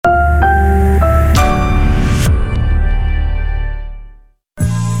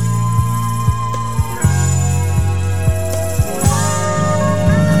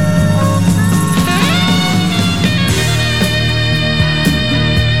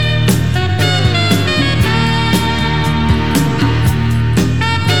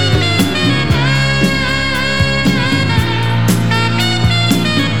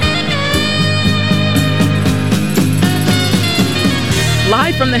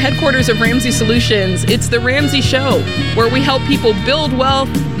from the headquarters of Ramsey Solutions, it's The Ramsey Show, where we help people build wealth,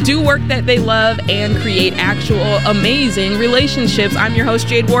 do work that they love, and create actual amazing relationships. I'm your host,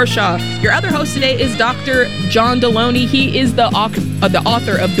 Jade Warshaw. Your other host today is Dr. John Deloney. He is the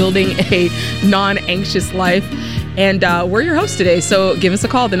author of Building a Non-Anxious Life. And we're your host today, so give us a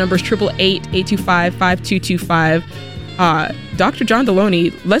call. The number is 888-825-5225. Dr. John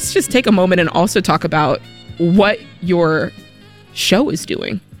Deloney, let's just take a moment and also talk about what your show is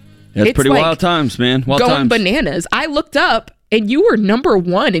doing. Yeah, it's pretty like wild times, man. Wild going times. Bananas. I looked up, and you were number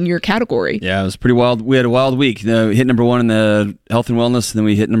one in your category. Yeah, it was pretty wild. We had a wild week. We hit number one in the health and wellness, and then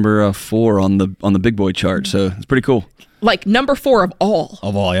we hit number 4 on the big boy chart. So it's pretty cool. Like number 4 of all.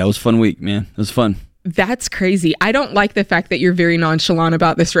 Yeah. It was a fun week, man. It was fun. That's crazy. I don't like the fact that you're very nonchalant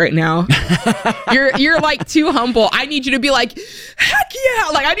about this right now. You're like too humble. I need you to be like, heck yeah!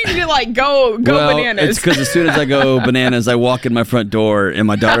 Like I need you to like go bananas. It's because as soon as I go bananas, I walk in my front door and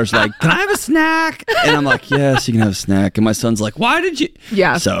my daughter's like, "Can I have a snack?" And I'm like, "Yes, you can have a snack." And my son's like, "Why did you?"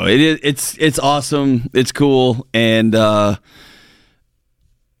 Yeah. So it's awesome. It's cool, and yeah,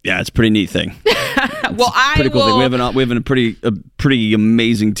 it's a pretty neat thing. Well, pretty cool thing. We have a pretty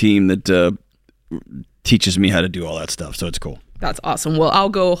amazing team that teaches me how to do all that stuff, so it's cool. That's awesome. Well, I'll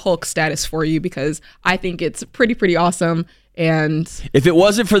go Hulk status for you because I think it's pretty awesome. And if it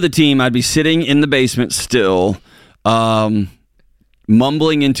wasn't for the team, I'd be sitting in the basement still,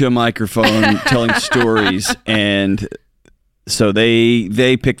 mumbling into a microphone, telling stories. And so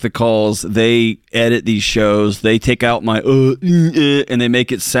they pick the calls, they edit these shows, they take out my and they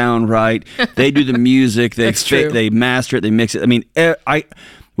make it sound right. They do the music, they master it, they mix it. I mean,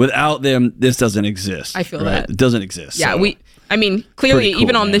 without them, this doesn't exist. I feel right? that. It doesn't exist. Yeah, so. Clearly, cool,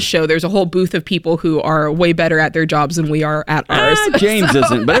 even on this show, there's a whole booth of people who are way better at their jobs than we are at ours. James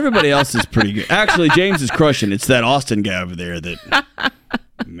isn't, but everybody else is pretty good. Actually, James is crushing. It's that Austin guy over there that,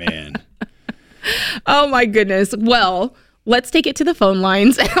 man. Oh, my goodness. Well, let's take it to the phone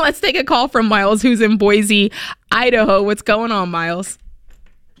lines. Let's take a call from Miles, who's in Boise, Idaho. What's going on, Miles?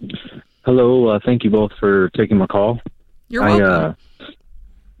 Hello. Thank you both for taking my call. You're welcome.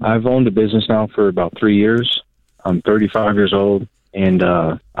 I've owned a business now for about 3 years. I'm 35 years old, and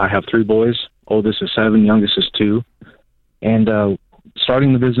I have 3 boys. Oldest is 7, youngest is 2. And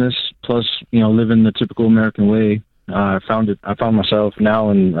starting the business, plus living the typical American way, I found myself now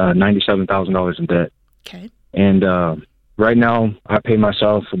in $97,000 in debt. Okay. And right now, I pay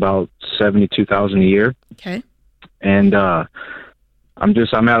myself about $72,000 a year. Okay. And I'm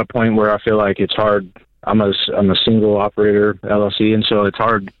at a point where I feel like it's hard. I'm a single operator LLC, and so it's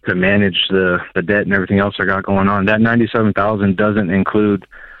hard to manage the debt and everything else I got going on. That $97,000 doesn't include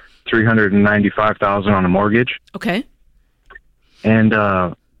 $395,000 on a mortgage. Okay. And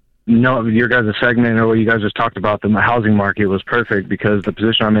your guys' segment or what you guys just talked about, the housing market was perfect because the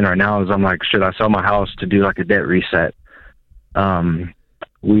position I'm in right now is I'm like, should I sell my house to do like a debt reset?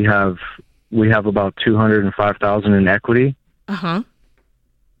 We have about $205,000 in equity. Uh-huh.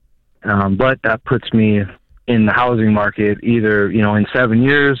 But that puts me in the housing market either, in 7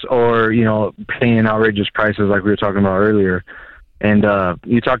 years or, paying outrageous prices like we were talking about earlier. And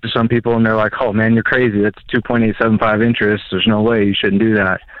you talk to some people and they're like, oh, man, you're crazy. That's 2.875 interest. There's no way you shouldn't do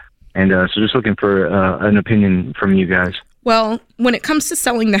that. And so just looking for an opinion from you guys. Well, when it comes to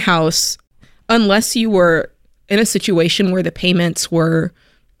selling the house, unless you were in a situation where the payments were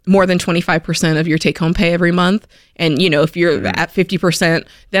more than 25% of your take-home pay every month. And, if you're at 50%,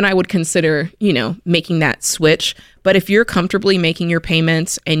 then I would consider, making that switch. But if you're comfortably making your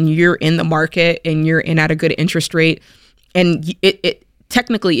payments and you're in the market and you're in at a good interest rate and it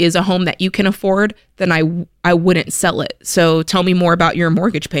technically is a home that you can afford, then I wouldn't sell it. So tell me more about your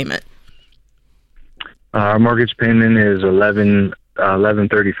mortgage payment. Our mortgage payment is $2135.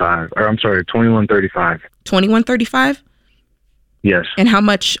 $2135? Yes. And how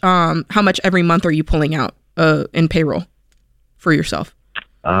much every month are you pulling out in payroll for yourself?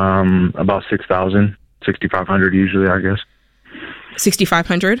 About $6,000, $6,500 usually, I guess.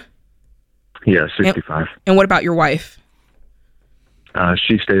 $6,500? Yeah, 65. And what about your wife?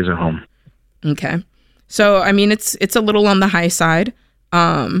 She stays at home. Okay. So, I mean, it's a little on the high side.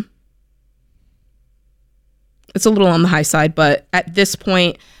 It's a little on the high side, but at this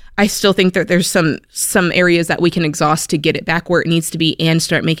point, I still think that there's some areas that we can exhaust to get it back where it needs to be and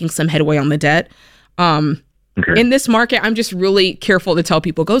start making some headway on the debt. Okay. In this market, I'm just really careful to tell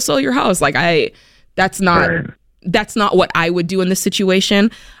people, go sell your house. Like that's not what I would do in this situation.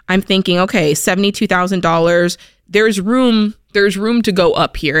 I'm thinking, okay, $72,000, there's room to go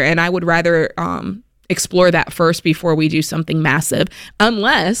up here. And I would rather, explore that first before we do something massive,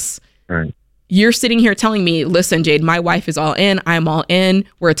 unless you're sitting here telling me, listen, Jade, my wife is all in. I'm all in.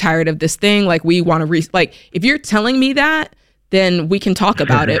 We're tired of this thing. Like, we want to like, if you're telling me that, then we can talk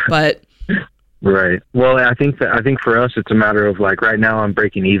about it. But right. Well, I think for us, it's a matter of like, right now I'm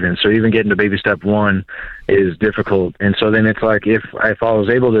breaking even. So even getting to baby step 1 is difficult. And so then it's like, if I was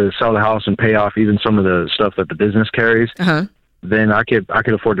able to sell the house and pay off even some of the stuff that the business carries, then I could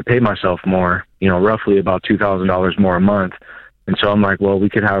afford to pay myself more, roughly about $2,000 more a month. And so I'm like, well, we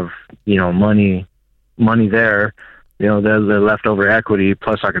could have, money there, the leftover equity,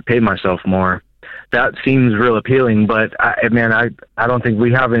 plus I could pay myself more. That seems real appealing, but I don't think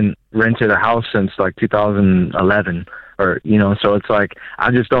we haven't rented a house since like 2011 or, so it's like,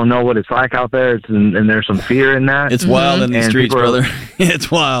 I just don't know what it's like out there. And there's some fear in that. It's wild in the streets, brother. It's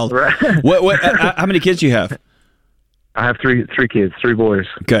wild. Right. How many kids do you have? I have three kids, 3 boys.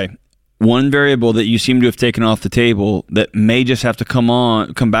 Okay. One variable that you seem to have taken off the table that may just have to come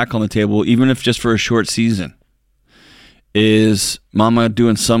back on the table, even if just for a short season, is mama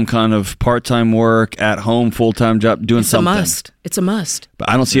doing some kind of part-time work, at home, full-time job, doing something. It's a must. But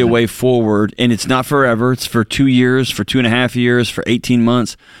I don't see a way forward, and it's not forever. It's for 2 years, for 2.5 years, for 18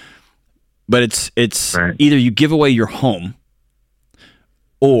 months. But it's right. Either you give away your home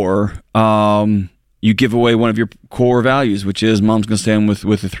or you give away one of your core values, which is mom's going to stay in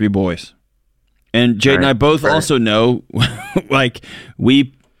with the 3 boys. And Jade and I both also know, like,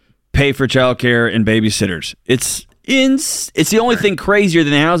 we pay for childcare and babysitters. It's the only thing crazier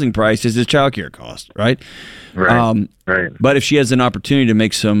than the housing price is the childcare cost, right? Right. Right. But if she has an opportunity to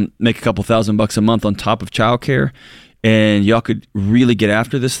make a couple $1,000 a month on top of childcare, and y'all could really get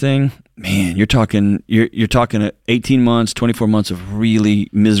after this thing, man, you're talking 18 months, 24 months of really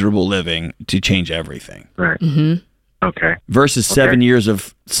miserable living to change everything. Right. Mm-hmm. Okay. Versus 7 years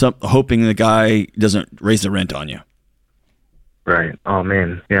of hoping the guy doesn't raise the rent on you. Right. Oh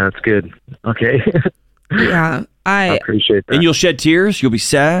man. Yeah, that's good. Okay. Yeah. I appreciate that. And you'll shed tears. You'll be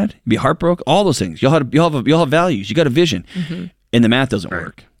sad. You'll be heartbroken. All those things. You'll have values. You got a vision, and the math doesn't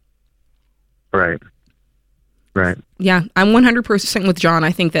work. Right. Right. Yeah, I'm 100% with John.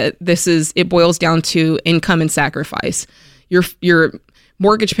 I think that it boils down to income and sacrifice. Your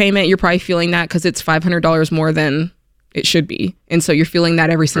mortgage payment, you're probably feeling that because it's $500 more than it should be, and so you're feeling that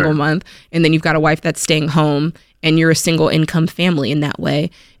every single month. And then you've got a wife that's staying home, and you're a single income family in that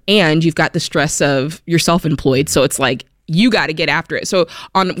way. And you've got the stress of you're self-employed. So it's like, you got to get after it. So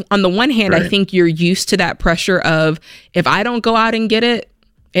on the one hand, I think you're used to that pressure of, if I don't go out and get it,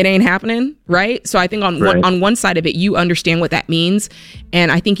 it ain't happening. Right. So I think on one side of it, you understand what that means.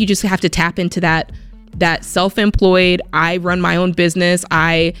 And I think you just have to tap into that self-employed, I run my own business.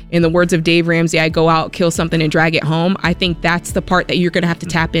 In the words of Dave Ramsey, I go out, kill something and drag it home. I think that's the part that you're going to have to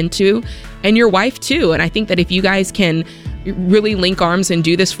tap into, and your wife too. And I think that if you guys can really link arms and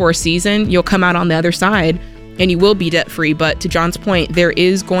do this for a season, you'll come out on the other side and you will be debt free. But to John's point, there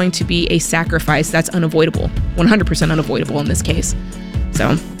is going to be a sacrifice that's unavoidable, 100% unavoidable in this case.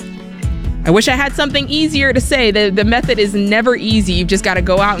 So I wish I had something easier to say. The method is never easy. You've just got to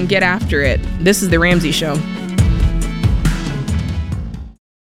go out and get after it. This is The Ramsey Show.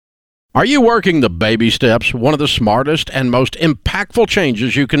 Are you working the baby steps? One of the smartest and most impactful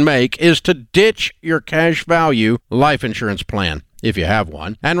changes you can make is to ditch your cash value life insurance plan, if you have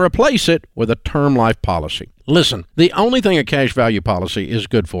one, and replace it with a term life policy. Listen, the only thing a cash value policy is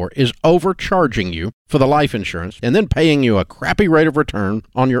good for is overcharging you for the life insurance and then paying you a crappy rate of return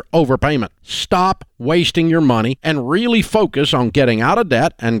on your overpayment. Stop wasting your money and really focus on getting out of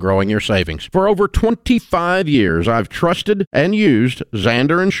debt and growing your savings. For over 25 years, I've trusted and used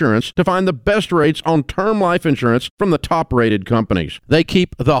Zander Insurance to find the best rates on term life insurance from the top-rated companies. They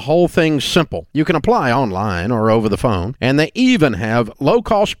keep the whole thing simple. You can apply online or over the phone, and they even have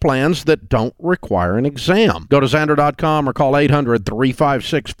low-cost plans that don't require an exam. Go to Zander.com or call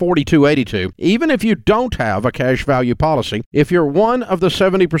 800-356-4282. Even if you don't have a cash value policy, if you're one of the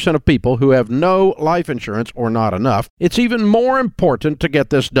 70% of people who have no life insurance or not enough, it's even more important to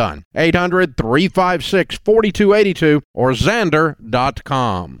get this done. 800-356-4282 or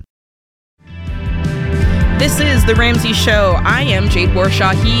Zander.com. This is The Ramsey Show. I am Jade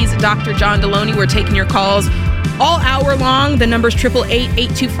Warshaw. He's Dr. John Deloney. We're taking your calls all hour long. The number's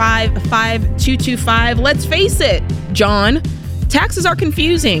 888-825-5225. Let's face it, John, taxes are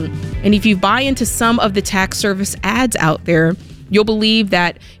confusing. And if you buy into some of the tax service ads out there, you'll believe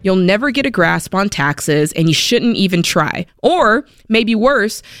that you'll never get a grasp on taxes and you shouldn't even try. Or maybe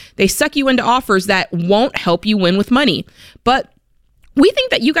worse, they suck you into offers that won't help you win with money. But we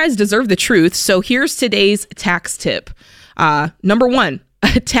think that you guys deserve the truth. So here's today's tax tip. Number one,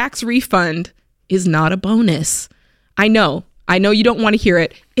 a tax refund is not a bonus. I know I know you don't want to hear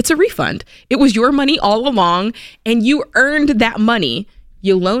it. It's a refund. It was your money all along, and you earned that money.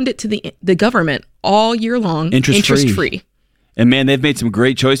 You loaned it to the government all year long, interest-free. And man, they've made some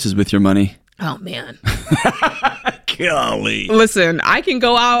great choices with your money. Oh, man. Golly. Listen, I can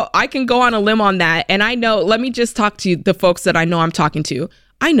go on a limb on that. And I know, let me just talk to the folks that I know I'm talking to.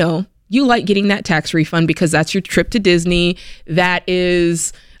 I know you like getting that tax refund because that's your trip to Disney. That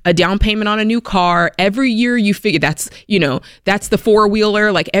is a down payment on a new car. Every year you figure that's the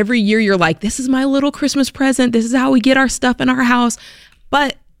four-wheeler. Like every year you're like, this is my little Christmas present. This is how we get our stuff in our house.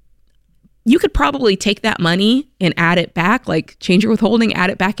 But you could probably take that money and add it back, like change your withholding,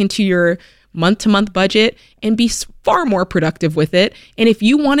 add it back into your month-to-month budget and be far more productive with it. And if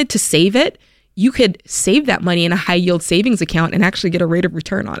you wanted to save it, you could save that money in a high yield savings account and actually get a rate of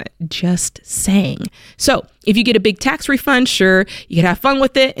return on it. Just saying. So if you get a big tax refund, sure, you can have fun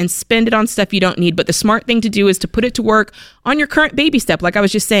with it and spend it on stuff you don't need. But the smart thing to do is to put it to work on your current baby step, like I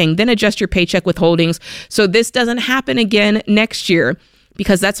was just saying, then adjust your paycheck withholdings so this doesn't happen again next year,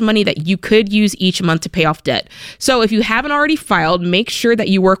 because that's money that you could use each month to pay off debt. So if you haven't already filed, make sure that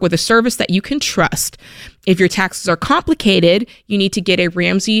you work with a service that you can trust. If your taxes are complicated, you need to get a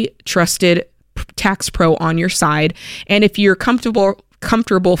Ramsey trusted tax pro on your side. And if you're comfortable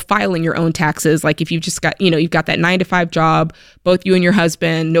filing your own taxes, like if you've just got, you've got that 9-to-5 job, both you and your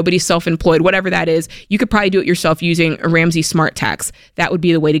husband, nobody's self-employed, whatever that is, you could probably do it yourself using a Ramsey Smart Tax. That would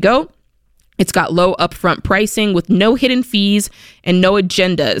be the way to go. It's got low upfront pricing with no hidden fees and no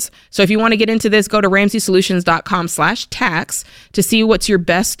agendas. So if you want to get into this, go to RamseySolutions.com/tax to see what's your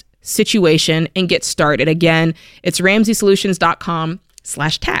best situation and get started. Again, it's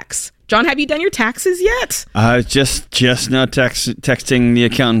RamseySolutions.com/tax. John, have you done your taxes yet? Just now texting the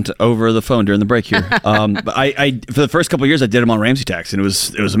accountant over the phone during the break here. But I for the first couple of years I did them on Ramsey Tax, and it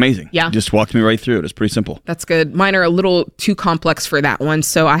was amazing. Yeah, just walked me right through it. It's pretty simple. That's good. Mine are a little too complex for that one,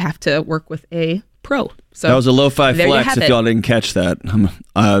 so I have to work with a pro. So that was a Lo-Fi flex. If y'all didn't catch that,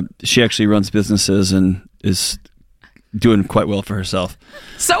 she actually runs businesses and is doing quite well for herself.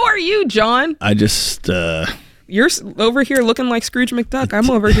 So are you, John? I just. You're over here looking like Scrooge McDuck. I'm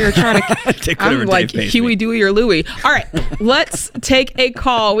over here trying to. I'm like Huey, Dewey, or Louie. All right, let's take a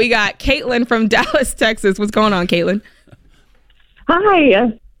call. We got Caitlin from Dallas, Texas. What's going on, Caitlin?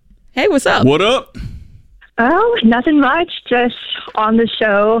 Hi. Hey, what's up? What up? Oh, nothing much. Just on the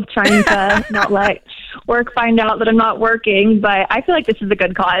show, trying to not let work find out that I'm not working. But I feel like this is a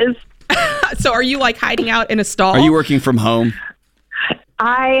good cause. So, are you like hiding out in a stall? Are you working from home?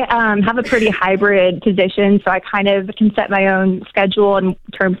 I have a pretty hybrid position, so I kind of can set my own schedule in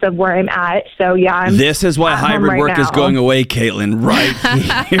terms of where I'm at. So, yeah, this is why hybrid work is going away, Caitlin, right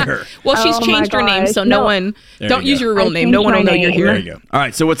here. Well, she's changed her name, so no one, don't use your real name. No one will know you're here. There you go. All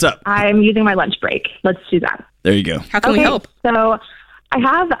right, so what's up? I'm using my lunch break. Let's do that. There you go. How can we help? So, I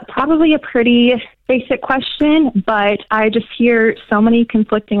have probably a pretty basic question, but I just hear so many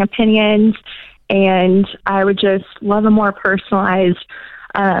conflicting opinions, and I would just love a more personalized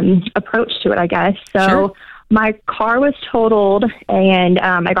approach to it, I guess. So sure. My car was totaled, and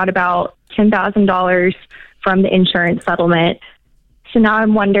I got about $10,000 from the insurance settlement. So now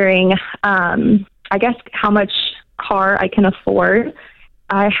I'm wondering, I guess, how much car I can afford.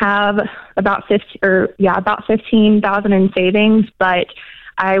 I have about $15,000 in savings, but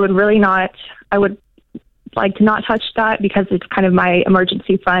I would like to not touch that because it's kind of my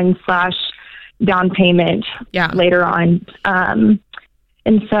emergency fund / down payment later on.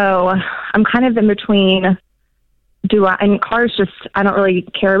 And so I'm kind of in between, and cars I don't really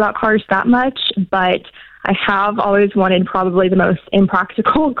care about cars that much, but I have always wanted probably the most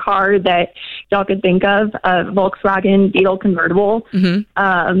impractical car that y'all could think of, a Volkswagen Beetle convertible,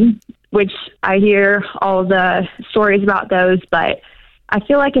 which I hear all the stories about those, but I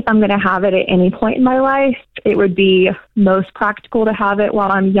feel like if I'm going to have it at any point in my life, it would be most practical to have it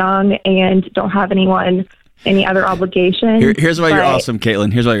while I'm young and don't have any other obligation. Here's why you're awesome,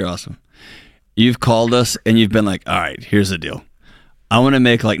 Caitlin. Here's why you're awesome. You've called us and you've been like, all right, here's the deal. I want to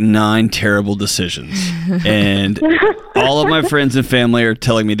make like 9 terrible decisions. And all of my friends and family are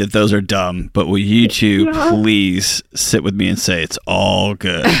telling me that those are dumb. But will you two please sit with me and say it's all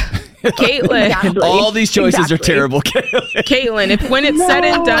good? Caitlin. Exactly. All these choices are terrible, Caitlin. Caitlin, if when it's said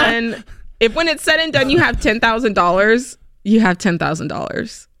and done, you have $10,000, you have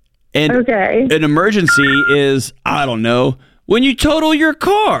 $10,000. And an emergency is, I don't know, when you total your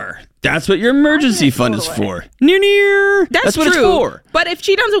car. That's what your emergency fund is for. That's what true. It's for. But if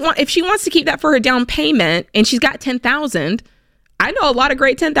she wants to keep that for her down payment and she's got $10,000, I know a lot of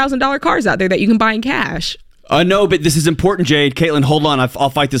great $10,000 cars out there that you can buy in cash. No, but this is important, Jade. Caitlin, hold on. I'll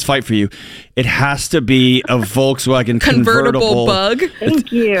fight this fight for you. It has to be a Volkswagen convertible Bug.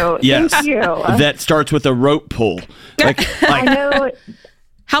 Thank you. Yes, Thank you. that starts with a rope pull. I know.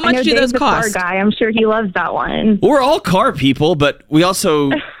 How much do Dave's those a cost? Car guy. I'm sure he loves that one. We're all car people, but we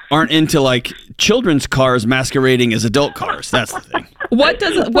also aren't into like children's cars masquerading as adult cars. That's the thing. What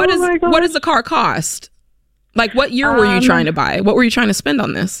does the car cost? Like, what year were you trying to buy? What were you trying to spend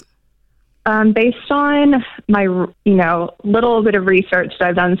on this? Based on my, little bit of research that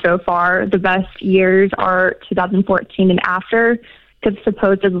I've done so far, the best years are 2014 and after, because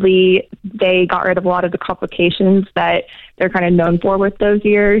supposedly they got rid of a lot of the complications that they're kind of known for with those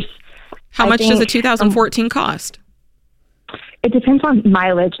years. How much does a 2014 cost? It depends on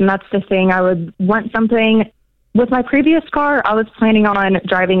mileage, and that's the thing. I would want something. With my previous car, I was planning on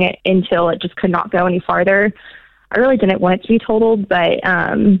driving it until it just could not go any farther. I really didn't want it to be totaled, but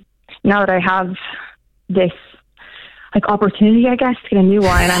now that I have this opportunity, I guess, to get a new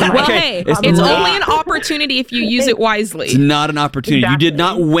one, I'm like, well, hey, it's only an opportunity if you use it wisely. It's not an opportunity. Exactly. You did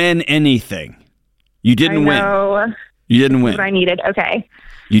not win anything. You didn't win. You didn't win. What I needed. Okay.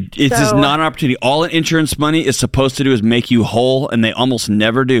 It's just not an opportunity. All an insurance money is supposed to do is make you whole, and they almost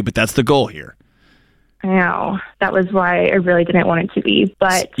never do, but that's the goal here. I know. That was why I really didn't want it to be,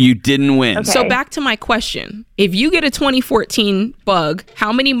 but... You didn't win. Okay. So back to my question. If you get a 2014 Bug,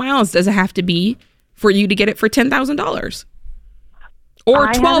 how many miles does it have to be for you to get it for $10,000? Or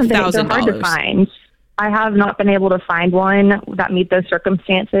 $12,000? I have not been able to find one that meet those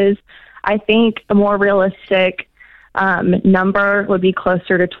circumstances. I think a more realistic number would be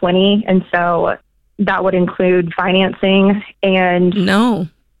closer to 20, and so that would include financing and... No.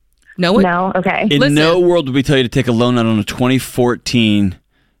 Okay. In no world would we tell you to take a loan out on a 2014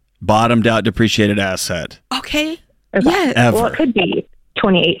 bottomed out depreciated asset. Okay. Yeah. Ever. Well, it could be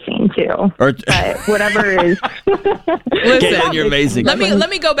 2018 too. But whatever is. Listen, you're amazing. Let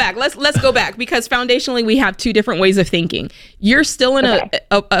me go back. Let's go back, because foundationally we have two different ways of thinking. You're still in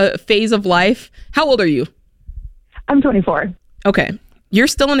a phase of life. How old are you? I'm 24. Okay. You're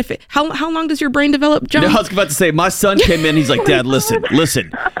still in a how long does your brain develop, John? No, I was about to say, my son came in, he's like, Dad, listen,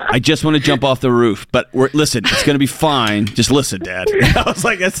 I just want to jump off the roof, but listen, it's going to be fine. Just listen, Dad. And I was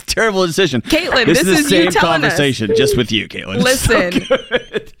like, that's a terrible decision. Caitlin, this is the same conversation just with you, Caitlin. Listen, so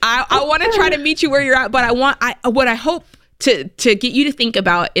I want to try to meet you where you're at, but what I hope to get you to think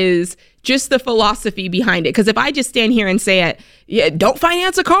about is just the philosophy behind it. Because if I just stand here and say don't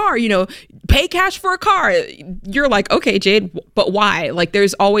finance a car, pay cash for a car, you're like, okay, Jade, but why? Like,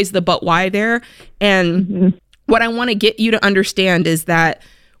 there's always the but why there. And what I want to get you to understand is that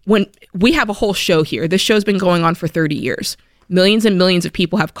when we have a whole show here, this show's been going on for 30 years. Millions and millions of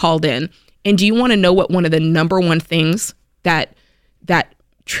people have called in. And do you want to know what one of the number one things that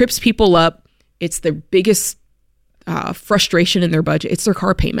trips people up? It's the biggest frustration in their budget. It's their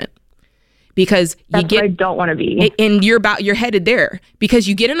car payment. Because that's where I don't want to be. And you're headed there, because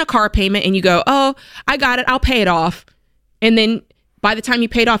you get in a car payment and you go, oh, I got it, I'll pay it off. And then by the time you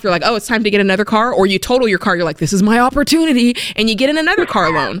paid off, you're like, oh, it's time to get another car. Or you total your car, you're like, this is my opportunity. And you get in another car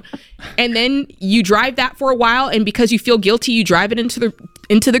loan. And then you drive that for a while. And because you feel guilty, you drive it into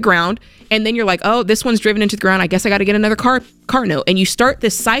the ground. And then you're like, oh, this one's driven into the ground. I guess I got to get another car note. And you start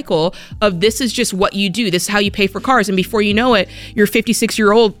this cycle of this is just what you do. This is how you pay for cars. And before you know it, you're 56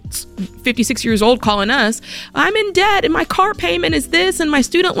 years old calling us. I'm in debt and my car payment is this and my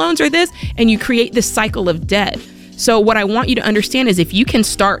student loans are this. And you create this cycle of debt. So what I want you to understand is if you can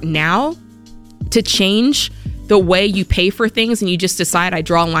start now to change the way you pay for things and you just decide, I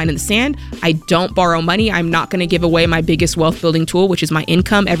draw a line in the sand, I don't borrow money, I'm not going to give away my biggest wealth building tool, which is my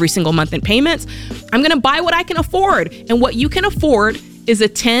income every single month in payments. I'm going to buy what I can afford. And what you can afford is a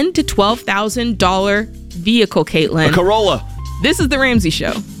 $10,000 to $12,000 vehicle, Caitlin. A Corolla. This is The Ramsey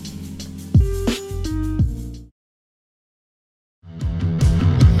Show.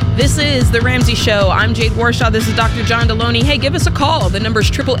 This is The Ramsey Show. I'm Jade Warshaw. This is Dr. John Deloney. Hey, give us a call. The number is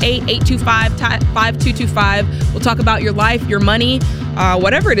 888-825-5225. We'll talk about your life, your money,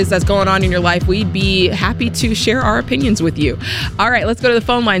 whatever it is that's going on in your life. We'd be happy to share our opinions with you. All right, let's go to the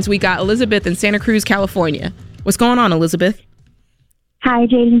phone lines. We got Elizabeth in Santa Cruz, California. What's going on, Elizabeth? Hi,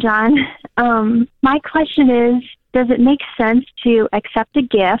 Jade and John. My question is, does it make sense to accept a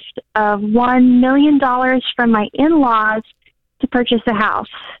gift of $1 million from my in-laws to purchase a house?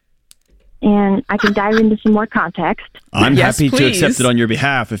 And I can dive into some more context. I'm happy to accept it on your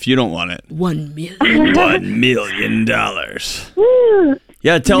behalf if you don't want it. $1 million. $1 million. Woo.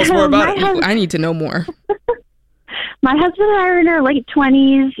 Yeah, tell us more about it. I need to know more. My husband and I are in our late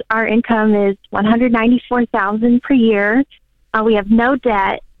 20s. Our income is $194,000 per year. We have no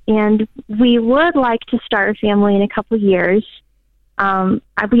debt, and we would like to start a family in a couple of years.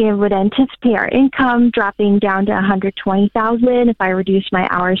 We would anticipate our income dropping down to $120,000 if I reduce my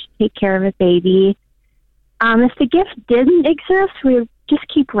hours to take care of a baby. If the gift didn't exist, we would just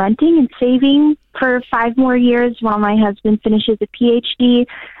keep renting and saving for 5 more years while my husband finishes a PhD,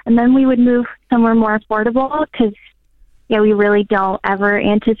 and then we would move somewhere more affordable because, we really don't ever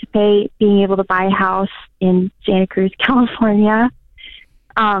anticipate being able to buy a house in Santa Cruz, California.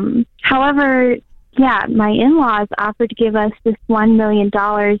 However, my in-laws offered to give us this $1 million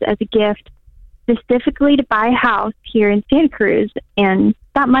as a gift specifically to buy a house here in Santa Cruz, and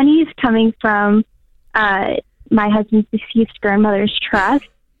that money is coming from my husband's deceased grandmother's trust.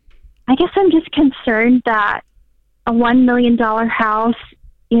 I guess I'm just concerned that a $1 million house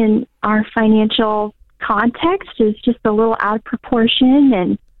in our financial context is just a little out of proportion,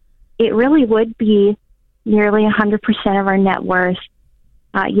 and it really would be nearly 100% of our net worth,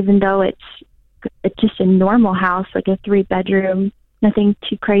 even though it's just a normal house, like a 3-bedroom, nothing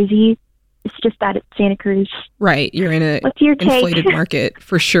too crazy. It's just that it's Santa Cruz. Right. You're in What's your inflated market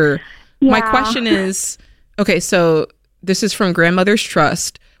for sure. Yeah. My question is, okay, so this is from Grandmother's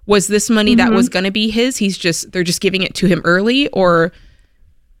Trust. Was this money that was going to be his? They're just giving it to him early, or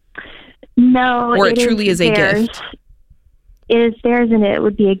no? Or it truly is a gift. It is theirs, and it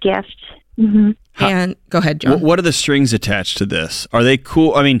would be a gift. Mm-hmm. And go ahead, John. What are the strings attached to this? Are they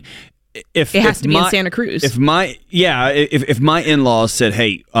cool? I mean, if it has to be in Santa Cruz. If my in-laws said,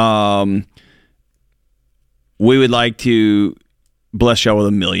 "Hey, we would like to bless y'all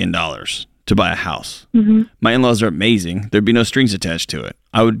with $1 million to buy a house," my in-laws are amazing. There'd be no strings attached to it.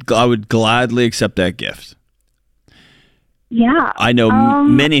 I would gladly accept that gift. Yeah, I know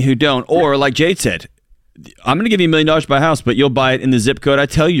many who don't. Or like Jade said, I'm going to give you $1 million to buy a house, but you'll buy it in the zip code I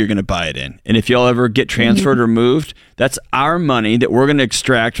tell you you're going to buy it in. And if y'all ever get transferred or moved, that's our money that we're going to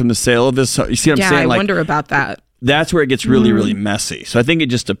extract from the sale of this. You see what I'm saying? I wonder about that. That's where it gets really, really messy. So I think it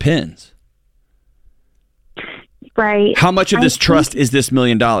just depends. Right. How much of this trust is this $1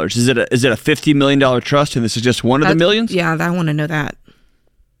 million? Is it a $50 million trust, and this is just one of the millions? Yeah, I want to know that.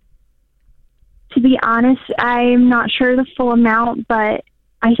 To be honest, I'm not sure the full amount, but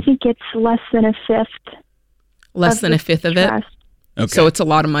I think it's less than a fifth. Less than a fifth of it? Okay. So it's a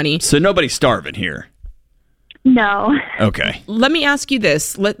lot of money. So nobody's starving here. No. Okay. Let me ask you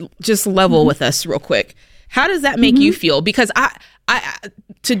this. Just level with us real quick. How does that make you feel? Because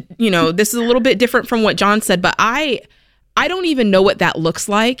this is a little bit different from what John said, but I don't even know what that looks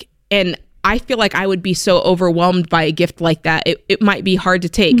like. And I feel like I would be so overwhelmed by a gift like that. It might be hard to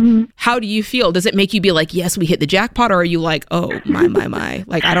take. How do you feel? Does it make you be like, yes, we hit the jackpot? Or are you like, oh, my.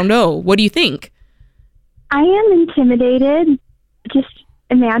 Like, I don't know. What do you think? I am intimidated. Just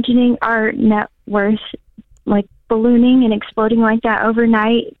imagining our net worth like ballooning and exploding like that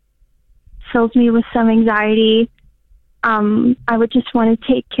overnight fills me with some anxiety. I would just want to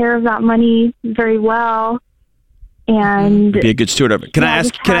take care of that money very well. And be a good steward of it. Can I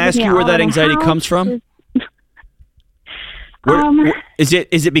ask you where that anxiety comes from? Is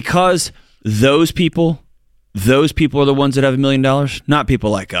it because those people are the ones that have $1 million, not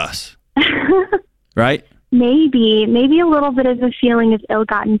people like us, right? Maybe a little bit of a feeling of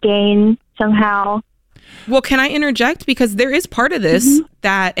ill-gotten gain somehow. Well, can I interject? Because there is part of this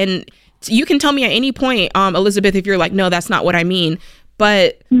that, and you can tell me at any point, Elizabeth, if you're like, no, that's not what I mean.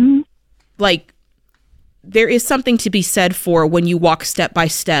 But like, there is something to be said for when you walk step by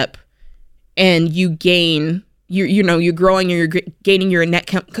step and you gain, you're growing, or you're gaining your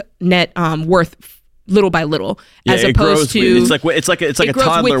net worth little by little, as opposed to it's like a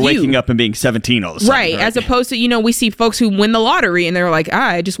toddler waking up and being 17 all of a sudden, right? As opposed to we see folks who win the lottery and they're like,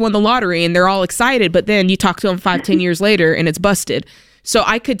 I just won the lottery, and they're all excited, but then you talk to them 5-10 years later and it's busted. So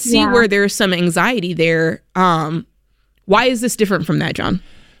I could see where there's some anxiety there. Why is this different from that, John?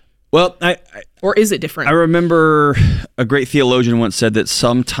 Well, or is it different? I remember a great theologian once said that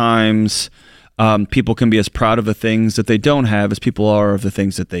sometimes people can be as proud of the things that they don't have as people are of the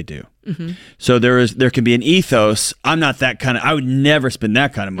things that they do. So there can be an ethos. I'm not that kind of. I would never spend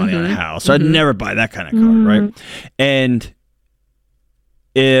that kind of money on a house. I'd never buy that kind of car, right? And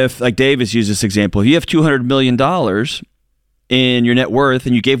if, like Davis used this example, if you have $200 million in your net worth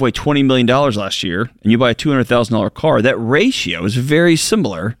and you gave away $20 million last year and you buy a $200,000 car, that ratio is very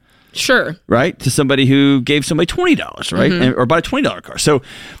similar. Sure. Right? To somebody who gave somebody $20, right? Or bought a $20 car. So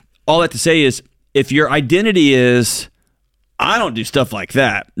all that to say is, if your identity is, I don't do stuff like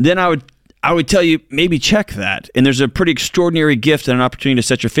that, then I would tell you, maybe check that. And there's a pretty extraordinary gift and an opportunity to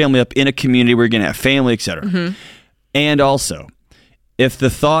set your family up in a community where you're going to have family, et cetera. And also, if the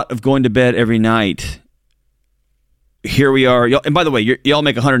thought of going to bed every night here we are. Y'all, and by the way, y'all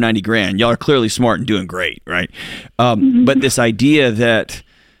make $190,000. Y'all are clearly smart and doing great, right? But this idea that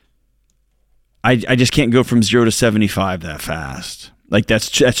I just can't go from 0 to 75 that fast. Like that's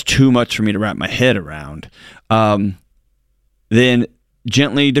too much for me to wrap my head around. Then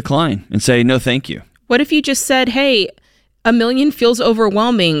gently decline and say, no, thank you. What if you just said, hey, $1 million feels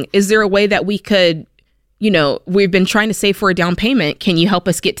overwhelming. Is there a way that we could, we've been trying to save for a down payment. Can you help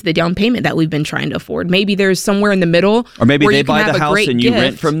us get to the down payment that we've been trying to afford? Maybe there's somewhere in the middle. Or maybe they buy the house and you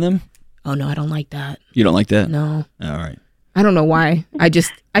rent from them. Oh, no, I don't like that. You don't like that? No. All right. I don't know why. I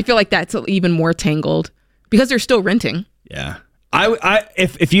feel like that's even more tangled because they're still renting. Yeah.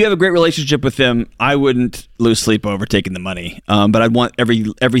 If you have a great relationship with them, I wouldn't lose sleep over taking the money. But I'd want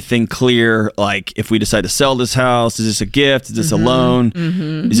everything clear. Like if we decide to sell this house, is this a gift? Is this a loan?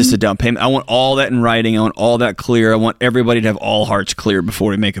 Is this a down payment? I want all that in writing. I want all that clear. I want everybody to have all hearts clear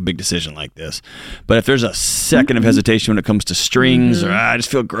before we make a big decision like this. But if there's a second of hesitation when it comes to strings or I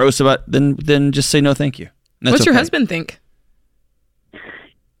just feel gross about it, then just say no, thank you. What's your husband think?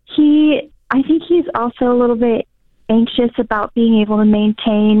 I think he's also a little bit anxious about being able to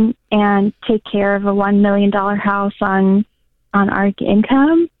maintain and take care of a $1 million house on our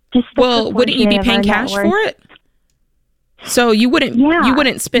income. Wouldn't you be paying cash for it? So you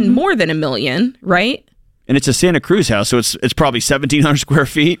wouldn't spend more than $1 million, right? And it's a Santa Cruz house, so it's probably 1,700 square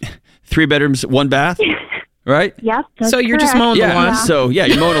feet, 3 bedrooms, 1 bath, right? Yep. So you're just mowing the lawn. So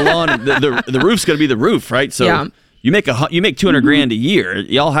you're mowing the lawn. The roof's going to be the roof, right? So you make $200,000 a year.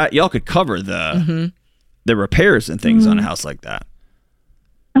 Y'all could cover the repairs and things on a house like that.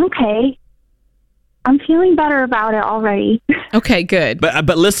 Okay. I'm feeling better about it already. Okay, good.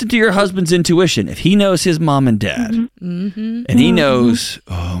 But listen to your husband's intuition. If he knows his mom and dad, and he knows,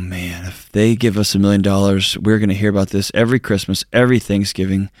 oh man, if they give us $1 million, we're going to hear about this every Christmas, every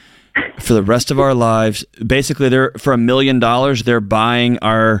Thanksgiving, for the rest of our lives. Basically, for $1 million, they're buying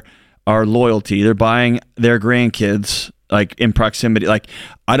our loyalty. They're buying their grandkids, like in proximity. Like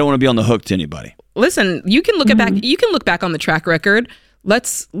I don't want to be on the hook to anybody. Listen, you can look back. You can look back on the track record.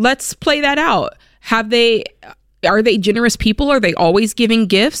 Let's play that out. Are they generous people? Are they always giving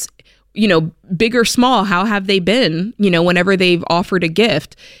gifts? Big or small, how have they been, whenever they've offered a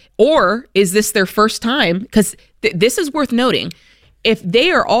gift? Or is this their first time? Because this is worth noting. If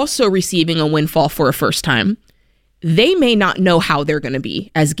they are also receiving a windfall for a first time, they may not know how they're going to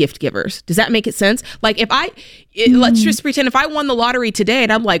be as gift givers. Does that make sense? Like let's just pretend if I won the lottery today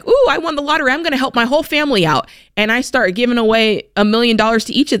and I'm like, ooh, I won the lottery. I'm going to help my whole family out. And I start giving away $1 million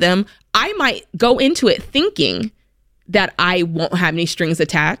to each of them. I might go into it thinking that I won't have any strings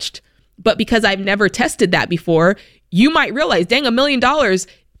attached. But because I've never tested that before, you might realize, dang, $1 million,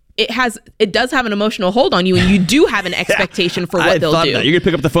 it does have an emotional hold on you, and you do have an expectation for what they'll do. You're going to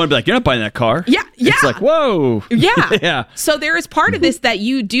pick up the phone and be like, you're not buying that car. Yeah. It's like, whoa. Yeah. Yeah. So there is part of this that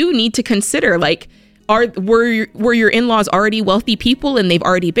you do need to consider. Like, were your in-laws already wealthy people and they've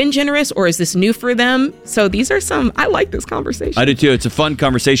already been generous, or is this new for them? So these are I like this conversation. I do too. It's a fun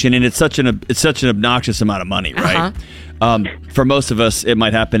conversation, and it's such an obnoxious amount of money, right? For most of us, it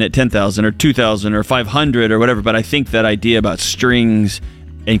might happen at $10,000 or $2,000 or $500 or whatever. But I think that idea about strings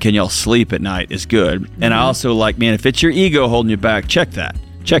and can y'all sleep at night is good. And I also like, man, if it's your ego holding you back, check that.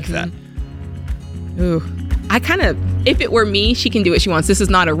 Ooh. If it were me, she can do what she wants. This is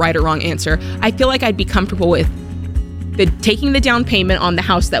not a right or wrong answer. I feel like I'd be comfortable with taking the down payment on the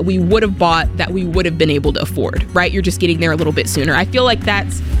house that we would have bought, that we would have been able to afford, right? You're just getting there a little bit sooner. I feel like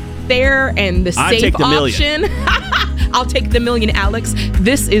that's fair and the safe option. I'll take the $1 million, Alex.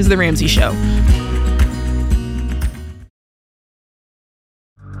 This is The Ramsey Show.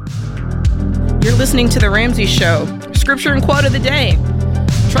 You're listening to The Ramsey Show. Scripture and quote of the day.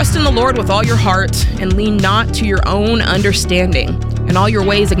 Trust in the Lord with all your heart and lean not to your own understanding. In all your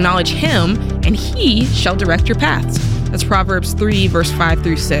ways acknowledge him, and he shall direct your paths. That's Proverbs 3, verse 5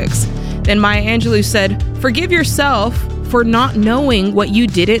 through 6. Then Maya Angelou said, forgive yourself for not knowing what you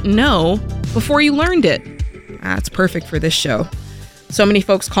didn't know before you learned it. That's perfect for this show. So many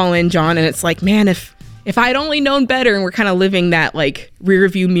folks call in, John, and it's like, man, if I'd only known better, and we're kind of living that like rear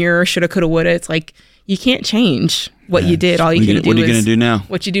view mirror, shoulda, coulda, woulda. It's like, you can't change what you did. All you can do is what are you going to do now?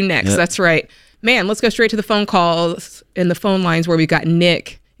 What you do next. Yep. That's right. Man, let's go straight to the phone calls in the phone lines where we got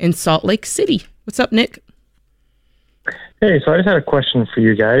Nick in Salt Lake City. What's up, Nick? Hey, so I just had a question for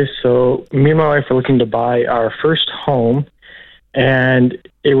you guys. So me and my wife are looking to buy our first home, and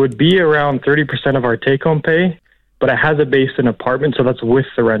it would be around 30% of our take-home pay, but it has a base in apartment, so that's with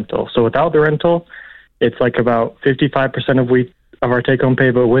the rental. So without the rental, it's like about 55% of our take-home pay,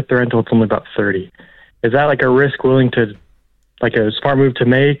 but with the rental, it's only about 30%. Is that like a risk willing to, like a smart move to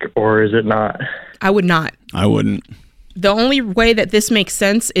make, or is it not? I would not. I wouldn't. the only way that this makes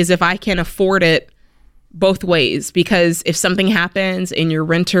sense is if I can afford it both ways, because if something happens and your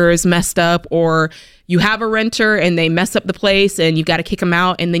renter is messed up, or you have a renter and they mess up the place and you've got to kick them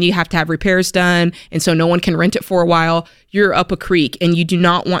out, and then you have to have repairs done, and so no one can rent it for a while, you're up a creek, and you do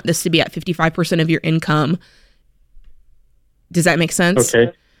not want this to be at 55% of your income. Does that make sense?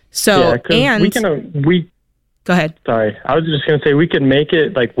 Okay. So, yeah, and we go ahead. Sorry, I was just going to say we could make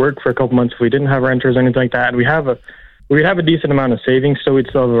it like work for a couple months if we didn't have renters or anything like that. And we'd have a decent amount of savings, so we'd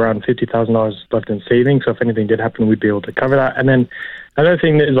still have around $50,000 left in savings. So if anything did happen, we'd be able to cover that. And then another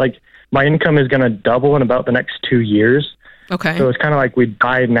thing is like my income is going to double in about the next 2 years. Okay. So it's kind of like we'd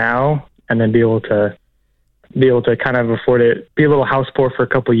buy now and then be able to kind of afford it, be a little house poor for a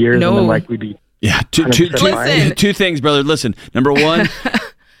couple of years, and then like we'd be. Yeah, two things, brother. Listen, number one,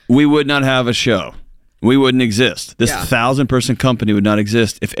 we would not have a show. We wouldn't exist. This 1,000-person company would not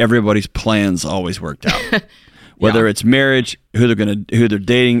exist if everybody's plans always worked out. Whether it's marriage, who they're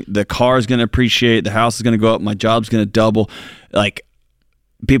dating, the car is going to appreciate, the house is going to go up, my job's going to double. Like,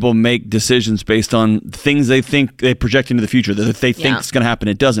 people make decisions based on things they think they project into the future, that they think is going to happen.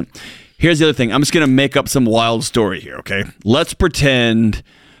 It doesn't. Here's the other thing. I'm just going to make up some wild story here, okay? Let's pretend,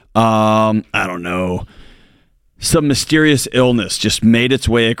 I don't know, some mysterious illness just made its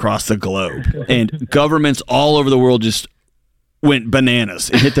way across the globe, and governments all over the world just went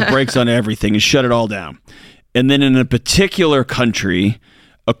bananas and hit the brakes on everything and shut it all down. And then in a particular country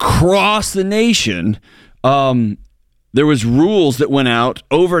across the nation, there was rules that went out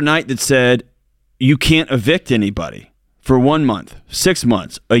overnight that said you can't evict anybody for 1 month, 6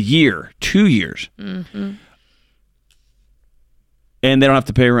 months, a year, 2 years. Mm-hmm. And they don't have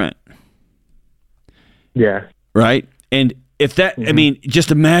to pay rent. Yeah. Right? And if that, I mean,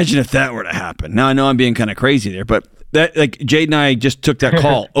 just imagine if that were to happen. Now, I know I'm being kind of crazy there, but that, like, Jade and I just took that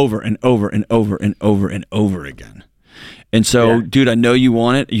call over and over and over and over and over again. And so, dude, I know you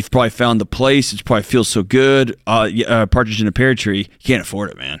want it. You've probably found the place. It probably feels so good. Partridge in a Pear Tree. You can't afford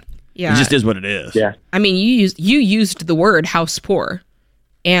it, man. Yeah. It just is what it is. Yeah. I mean, you used the word house poor.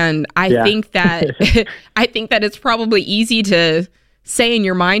 And I think that it's probably easy to say in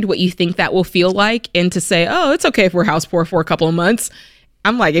your mind what you think that will feel like, and to say, oh, it's okay if we're house poor for a couple of months.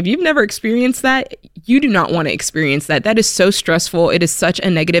 I'm like, if you've never experienced that, you do not want to experience that. That is so stressful. It is such a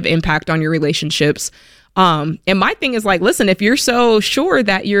negative impact on your relationships. And my thing is like, listen, if you're so sure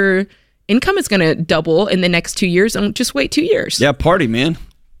that your income is going to double in the next 2 years, don't just wait 2 years. Yeah, party, man.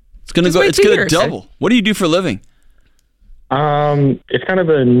 It's going to double. What do you do for a living? It's kind of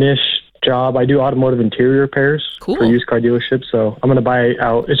a niche job. I do automotive interior repairs for used car dealerships. So I'm going to buy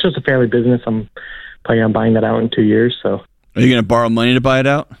out. It's just a family business. I'm planning on buying that out in 2 years. So are you going to borrow money to buy it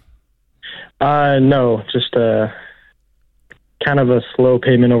out? No, just kind of a slow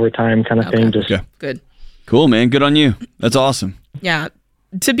payment over time kind of thing. Just good. Cool, man. Good on you. That's awesome. Yeah.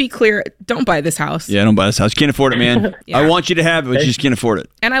 To be clear, don't buy this house. Yeah, don't buy this house. You can't afford it, man. I want you to have it, but you just can't afford it.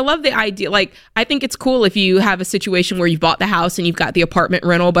 And I love the idea. Like, I think it's cool if you have a situation where you've bought the house and you've got the apartment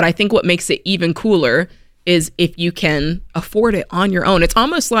rental, but I think what makes it even cooler is if you can afford it on your own. It's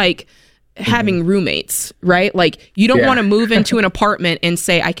almost like having roommates, right? Like, you don't want to move into an apartment and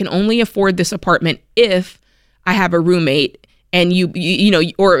say, I can only afford this apartment if I have a roommate. And you know,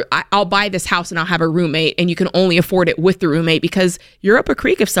 or I'll buy this house and I'll have a roommate, and you can only afford it with the roommate because you're up a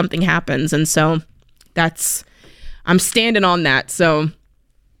creek if something happens. And so I'm standing on that. So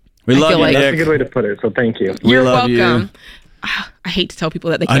we love you, Nick. That's a good way to put it. So thank you. You're welcome. I hate to tell people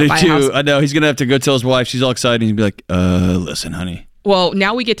that they can't buy a house. I know. He's going to have to go tell his wife. She's all excited. He's going to be like, listen, honey. Well,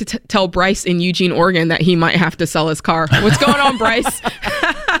 now we get to tell Bryce in Eugene, Oregon that he might have to sell his car. What's going on, Bryce?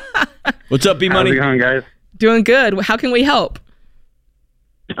 What's up, B-Money? How's it going, guys? Doing good. How can we help?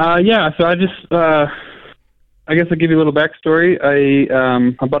 So I just, I guess I'll give you a little backstory.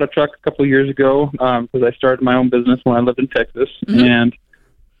 I bought a truck a couple of years ago because I started my own business when I lived in Texas. Mm-hmm.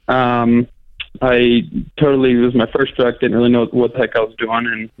 And it was my first truck, didn't really know what the heck I was doing.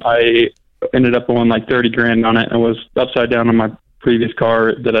 And I ended up owing like $30,000 on it. I was upside down on my previous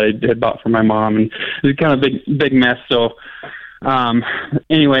car that I had bought for my mom. And it was kind of a big mess. So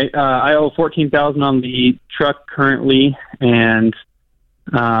anyway, I owe $14,000 on the truck currently, and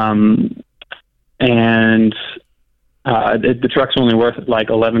the truck's only worth like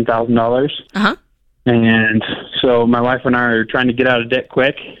 $11,000. Uh-huh. And so my wife and I are trying to get out of debt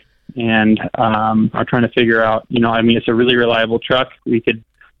quick, and are trying to figure out, it's a really reliable truck. We could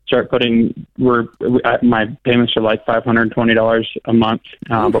start my payments are like $520 a month,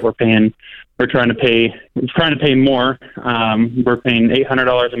 but we're trying to pay more. We're paying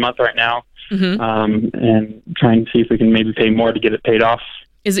 $800 a month right now. Mm-hmm. And trying to see if we can maybe pay more to get it paid off.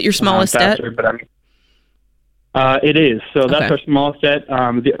 Is it your smallest debt? But It is. So that's our smallest debt.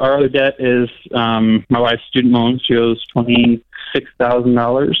 Our other debt is my wife's student loans. She owes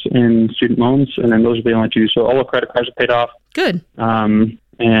 $26,000 in student loans, and then those are the only two. So all the credit cards are paid off. Good.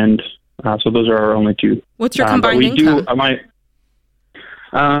 So those are our only two. What's your combined income?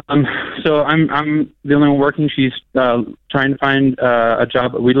 So I'm the only one working. She's trying to find a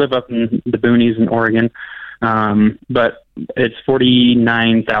job. We live up in the boonies in Oregon, but it's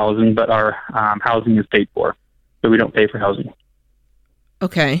 $49,000. But our housing is paid for, so we don't pay for housing.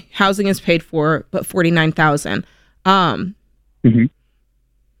 Okay, housing is paid for, but $49,000.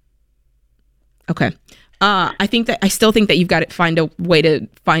 Okay. I still think that you've got to find a way to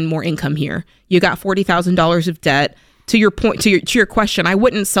find more income here. You got $40,000 of debt. To your point, to your question, I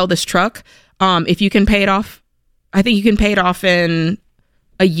wouldn't sell this truck if you can pay it off. I think you can pay it off in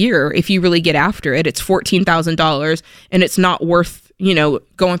a year if you really get after it. It's $14,000, and it's not worth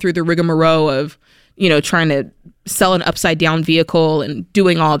going through the rigmarole of trying to sell an upside down vehicle and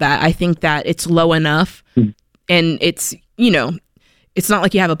doing all that. I think that it's low enough, and it's it's not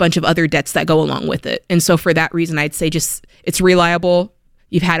like you have a bunch of other debts that go along with it. And so for that reason, I'd say just it's reliable.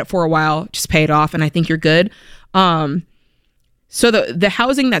 You've had it for a while. Just pay it off, and I think you're good. So the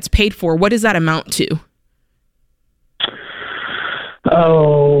housing that's paid for, what does that amount to?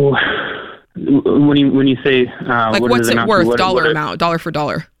 Oh, when you say like what's it worth, dollar for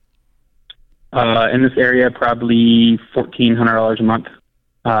dollar? In this area, probably $1,400 a month,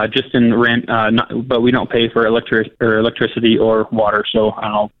 just in rent. But we don't pay for electricity or water, so I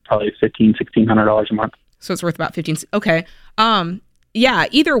don't know, probably $1,600 a month. So it's worth about $15. Okay. Yeah.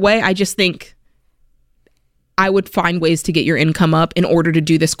 Either way, I just think I would find ways to get your income up in order to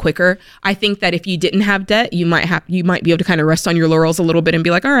do this quicker. I think that if you didn't have debt, you might be able to kind of rest on your laurels a little bit and be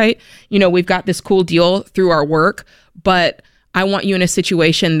like, all right, we've got this cool deal through our work, but I want you in a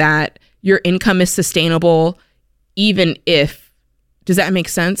situation that your income is sustainable, even if, does that make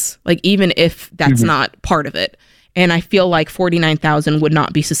sense? Like, even if that's not part of it. And I feel like $49,000 would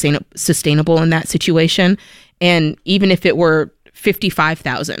not be sustainable in that situation. And even if it were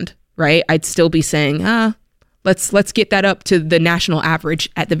 $55,000, right, I'd still be saying, let's get that up to the national average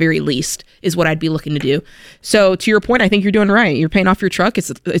at the very least is what I'd be looking to do. So to your point, I think you're doing right. You're paying off your truck. It's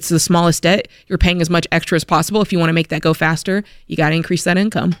the smallest debt. You're paying as much extra as possible. If you want to make that go faster, you got to increase that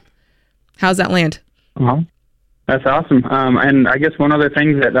income. How's that land? That's awesome. And I guess one other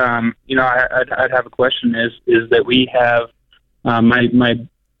thing that I'd have a question is that we have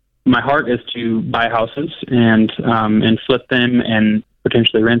my heart is to buy houses and flip them and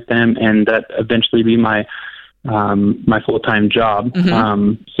potentially rent them, and that eventually be my full-time job.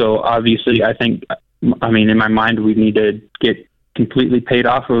 So obviously I think, in my mind, we need to get completely paid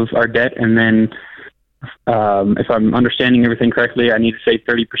off of our debt. And then if I'm understanding everything correctly, I need to save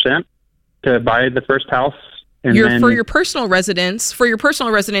 30% to buy the first house. And for your personal residence, you're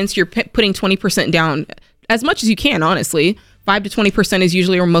putting 20% down, as much as you can, honestly. 5 to 20% is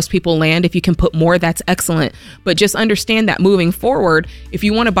usually where most people land. If you can put more, that's excellent. But just understand that moving forward, if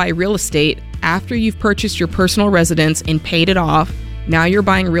you want to buy real estate after you've purchased your personal residence and paid it off, now you're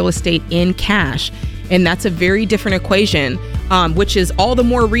buying real estate in cash. And that's a very different equation, which is all the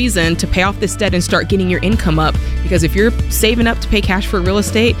more reason to pay off this debt and start getting your income up. Because if you're saving up to pay cash for real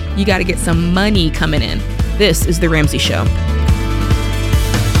estate, you got to get some money coming in. This is The Ramsey Show.